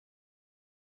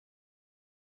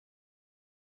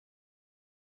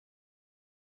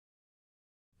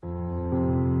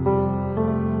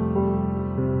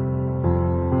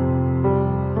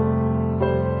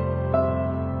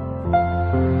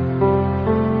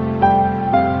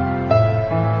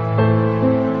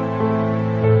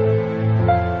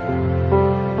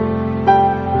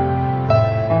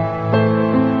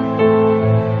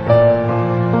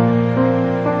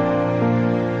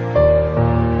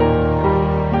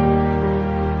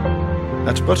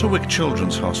At Butterwick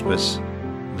Children's Hospice,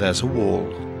 there's a wall.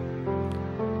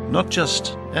 Not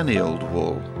just any old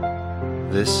wall.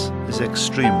 This is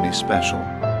extremely special.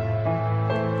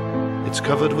 It's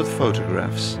covered with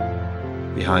photographs.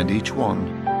 Behind each one,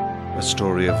 a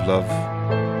story of love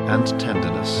and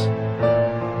tenderness.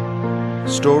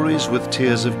 Stories with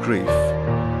tears of grief,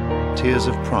 tears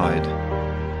of pride,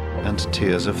 and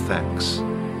tears of thanks.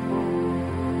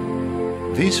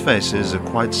 These faces are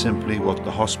quite simply what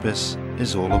the hospice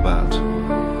is all about.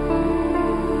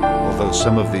 Although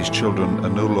some of these children are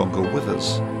no longer with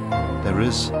us, there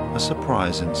is a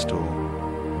surprise in store.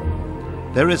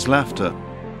 There is laughter,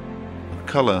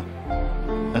 colour,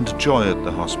 and joy at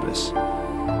the hospice.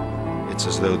 It's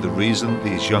as though the reason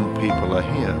these young people are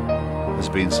here has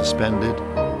been suspended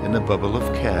in a bubble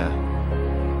of care,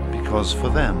 because for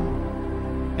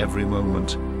them, every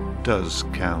moment does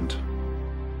count.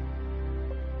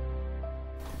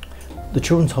 The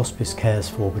Children's Hospice cares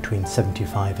for between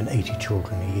 75 and 80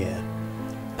 children a year.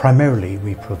 Primarily,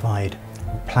 we provide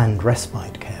planned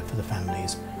respite care for the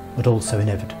families, but also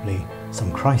inevitably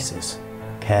some crisis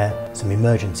care, some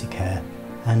emergency care,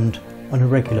 and on a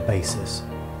regular basis,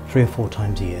 3 or 4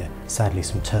 times a year, sadly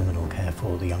some terminal care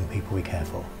for the young people we care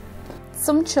for.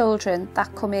 Some children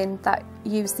that come in that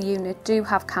use the unit do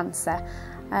have cancer.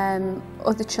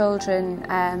 Other children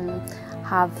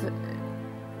have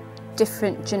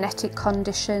different genetic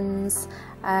conditions,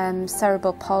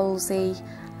 cerebral palsy,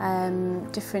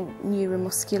 different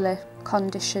neuromuscular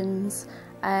conditions.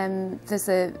 There's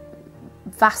a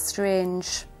vast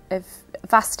age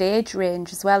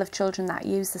range as well of children that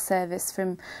use the service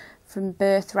from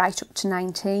birth right up to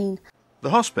 19. The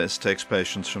hospice takes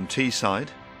patients from Teesside,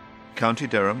 County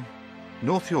Durham,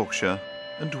 North Yorkshire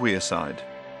and Wearside.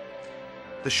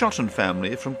 The Shotton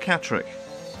family are from Catterick.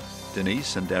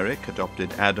 Denise and Eric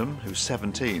adopted Adam, who's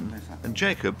 17, and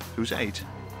Jacob, who's 8,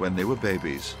 when they were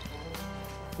babies.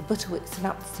 The Butterwick's an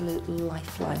absolute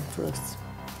lifeline for us.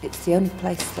 It's the only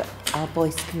place that our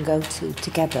boys can go to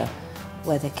together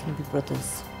where they can be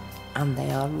brothers, and they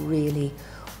are really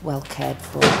well cared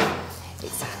for.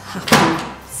 It's a happy,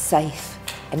 safe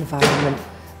environment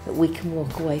that we can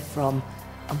walk away from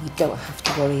and we don't have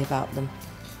to worry about them.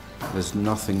 There's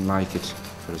nothing like it.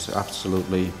 It's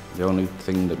absolutely the only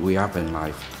thing that we have in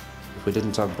life. If we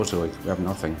didn't have Butterwick, we have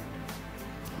nothing.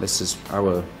 This is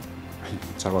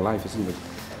it's our life, isn't it?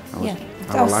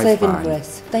 It's our saving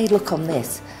grace. They look on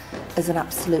this as an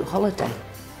absolute holiday.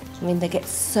 I mean, they get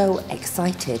so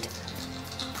excited.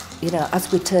 You know, as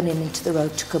we're turning into the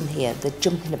road to come here, they're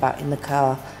jumping about in the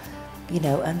car, you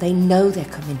know, and they know they're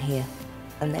coming here,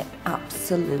 and they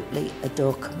absolutely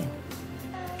adore coming.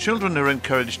 Children are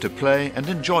encouraged to play and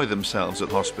enjoy themselves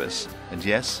at hospice, and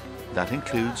yes, that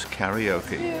includes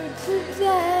karaoke.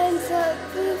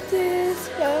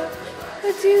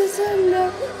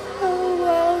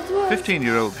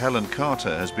 15-year-old Helen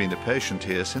Carter has been a patient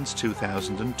here since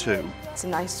 2002. It's a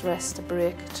nice rest, a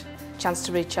break, a chance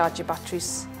to recharge your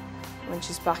batteries. When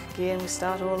she's back again, we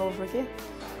start all over again.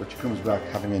 But she comes back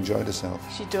having enjoyed herself.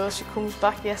 She does, she comes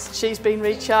back, yes. She's been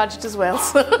recharged as well.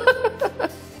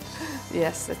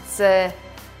 Yes, it's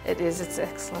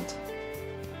excellent.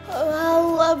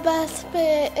 Well, the best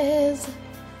bit is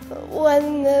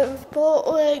when the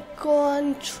Butterwick go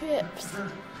on trips.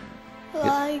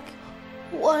 Like,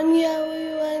 one year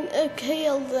we went to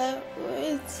Kielder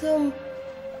with some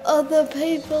other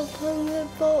people from the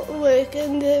Butterwick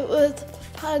and it was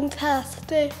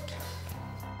fantastic.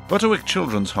 Butterwick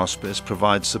Children's Hospice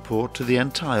provides support to the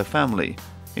entire family,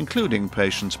 including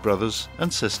patients' brothers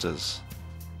and sisters.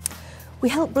 We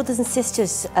help brothers and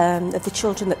sisters of the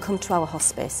children that come to our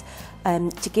hospice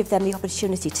to give them the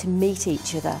opportunity to meet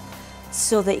each other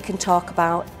so that you can talk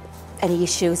about any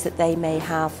issues that they may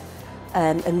have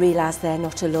and realise they're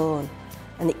not alone.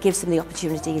 And it gives them the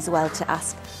opportunity as well to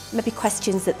ask maybe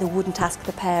questions that they wouldn't ask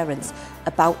the parents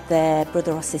about their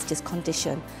brother or sister's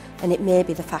condition. And it may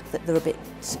be the fact that they're a bit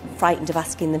frightened of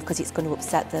asking them because it's going to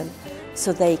upset them.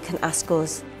 So they can ask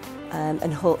us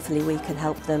and hopefully we can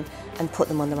help them and put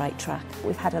them on the right track.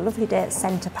 We've had a lovely day at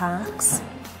Centre Parks,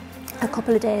 a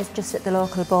couple of days just at the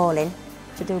local bowling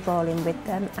to do bowling with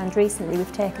them, and recently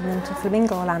we've taken them to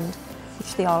Flamingo Land,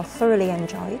 which they all thoroughly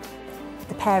enjoyed.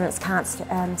 The parents can't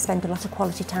spend a lot of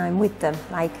quality time with them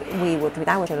like we would with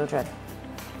our children.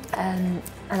 And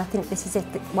I think this is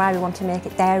why we want to make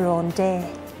it their own day,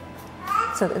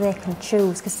 so that they can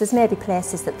choose, because there's maybe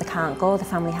places that they can't go, the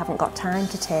family haven't got time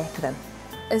to take them.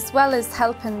 As well as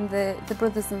helping the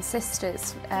brothers and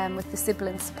sisters with the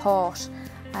sibling support,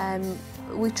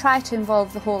 we try to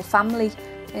involve the whole family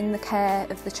in the care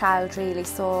of the child really.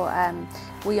 So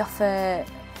we offer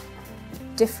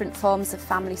different forms of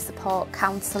family support,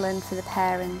 counselling for the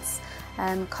parents,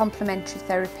 complementary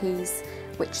therapies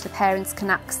which the parents can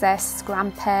access,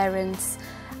 grandparents,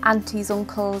 aunties,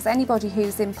 uncles, anybody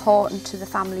who's important to the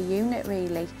family unit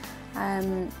really.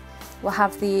 We'll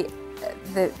have the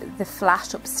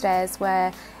flat upstairs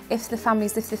where if they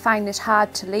find it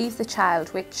hard to leave the child,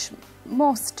 which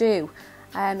most do,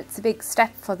 it's a big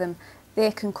step for them, they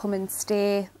can come and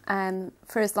stay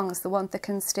for as long as they want. They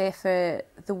can stay for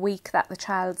the week that the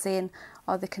child's in,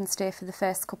 or they can stay for the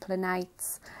first couple of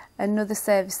nights. Another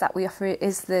service that we offer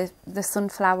is the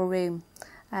sunflower room,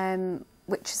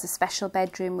 which is a special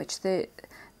bedroom which the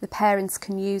parents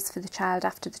can use for the child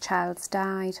after the child's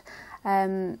died.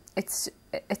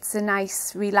 It's a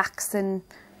nice relaxing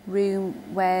room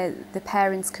where the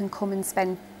parents can come and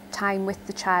spend time with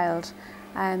the child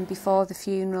before the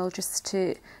funeral, just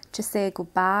to say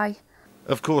goodbye.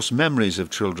 Of course, memories of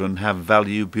children have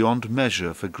value beyond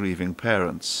measure for grieving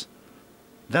parents.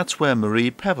 That's where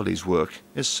Marie Peverley's work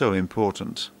is so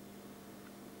important.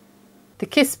 The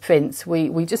kiss prints,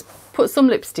 we just put some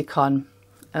lipstick on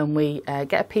and we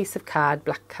get a piece of card,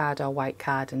 black card or white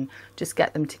card, and just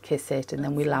get them to kiss it, and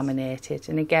then we laminate it.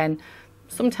 And again,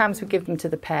 sometimes we give them to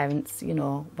the parents, you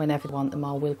know, whenever they want them,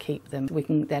 or we'll keep them. We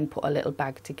can then put a little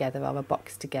bag together or a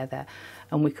box together,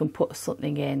 and we can put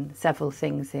something in, several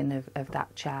things in of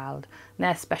that child. And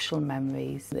they're special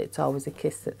memories. It's always a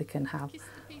kiss that they can have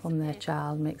on their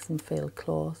child, makes them feel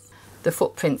close. The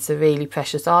footprints are really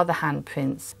precious, or the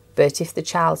handprints. But if the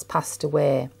child's passed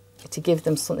away, to give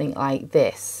them something like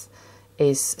this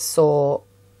is so,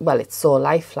 well, it's so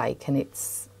lifelike, and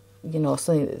it's, you know,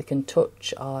 something that they can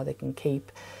touch or they can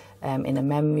keep in a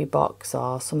memory box,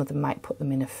 or some of them might put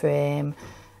them in a frame.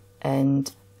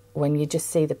 And when you just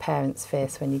see the parent's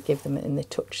face when you give them it and they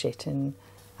touch it, and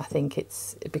I think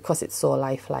it's, because it's so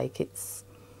lifelike, it's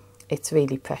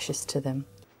really precious to them.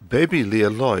 Baby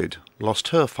Leah Lloyd lost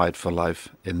her fight for life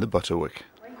in the Butterwick.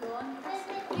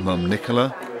 Mum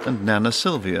Nicola and Nana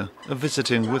Sylvia are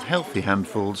visiting with healthy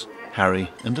handfuls Harry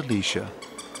and Alicia.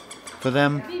 For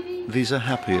them, these are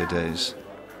happier days.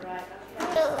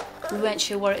 We weren't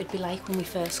sure what it'd be like when we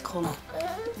first come,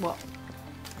 what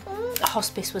the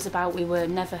hospice was about. We were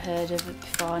never heard of it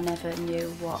before, never knew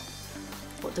what,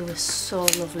 but they were so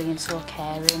lovely and so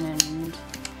caring, and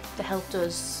they helped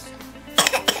us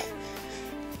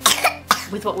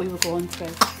with what we were going through.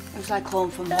 It was like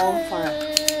home from home for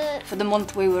her. For the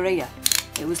month we were here,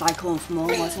 it was like home from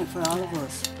home, wasn't it, for all of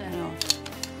us? You know.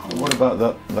 What about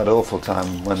that awful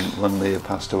time when Leah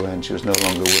passed away and she was no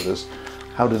longer with us?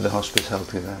 How did the hospice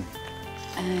help you then?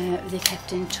 They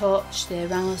kept in touch, they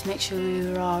rang us, make sure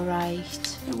we were all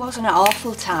right. It wasn't an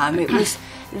awful time, it was,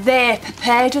 they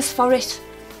prepared us for it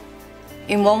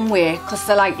in one way, because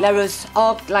they like let us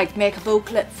like make a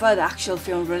booklet for the actual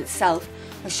funeral itself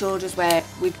and showed us where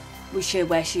we showed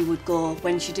where she would go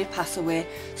when she did pass away.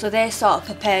 So they sort of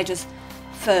prepared us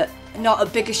for not a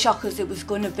bigger shock as it was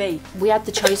going to be. We had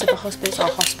the choice of a hospice or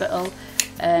hospital.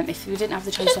 If we didn't have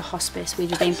the choice of hospice,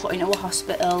 we'd have been put into a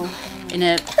hospital in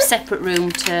a separate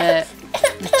room to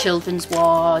the children's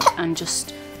ward, and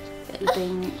just it would have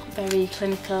been very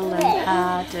clinical and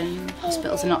hard, and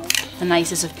hospitals are not the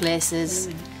nicest of places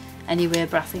anyway,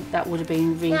 but I think that would have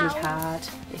been really hard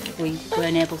if we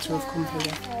weren't able to have come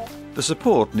here. The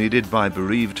support needed by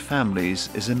bereaved families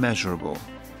is immeasurable.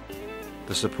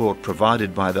 The support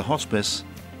provided by the hospice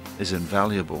is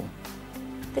invaluable.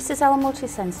 This is our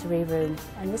multisensory room,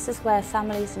 and this is where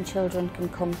families and children can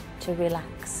come to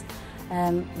relax.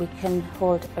 We can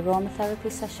hold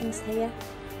aromatherapy sessions here,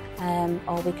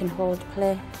 or we can hold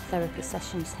play therapy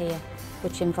sessions here,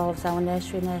 which involves our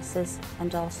nursery nurses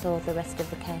and also the rest of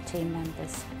the care team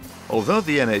members. Although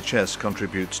the NHS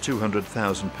contributes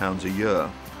 £200,000 a year,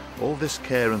 all this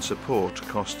care and support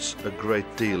costs a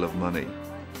great deal of money.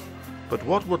 But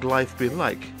what would life be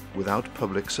like without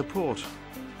public support?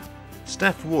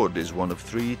 Steph Wood is one of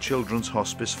 3 children's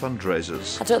hospice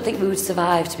fundraisers. I don't think we would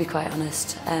survive, to be quite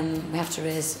honest. We have to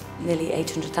raise nearly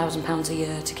 £800,000 a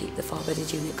year to keep the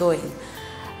 4-bedded unit going.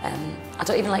 I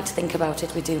don't even like to think about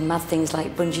it. We do mad things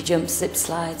like bungee jumps, zip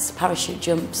slides, parachute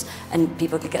jumps, and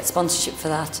people can get sponsorship for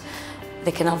that.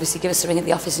 They can obviously give us a ring at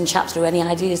the office and chat through any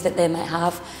ideas that they might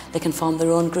have. They can form their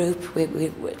own group.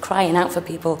 We're crying out for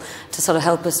people to sort of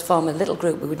help us form a little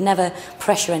group. We would never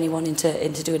pressure anyone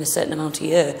into doing a certain amount a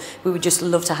year. We would just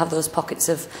love to have those pockets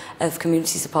of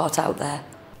community support out there.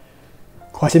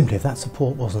 Quite simply, if that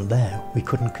support wasn't there, we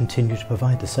couldn't continue to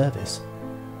provide the service.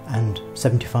 And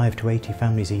 75 to 80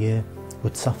 families a year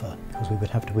would suffer because we would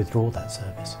have to withdraw that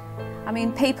service. I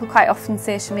mean, people quite often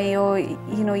say to me, oh,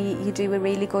 you know, you do a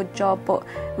really good job, but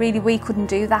really we couldn't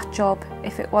do that job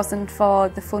if it wasn't for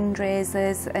the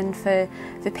fundraisers and for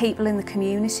the people in the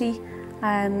community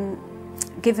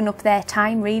giving up their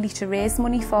time really to raise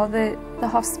money for the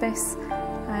hospice.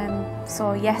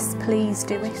 So yes, please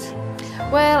do it.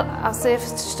 Well, I'll say if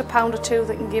it's just £1 or £2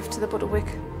 they can give to the Butterwick,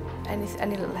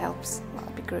 any little helps,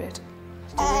 that'd be great.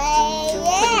 Do it. Put your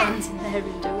hands in there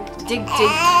and do it. Dig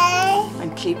deep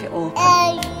and keep it open.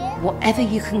 Whatever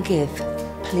you can give,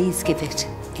 please give it.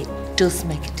 It does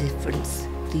make a difference.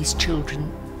 These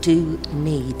children do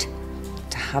need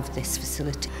to have this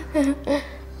facility.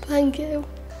 Thank you.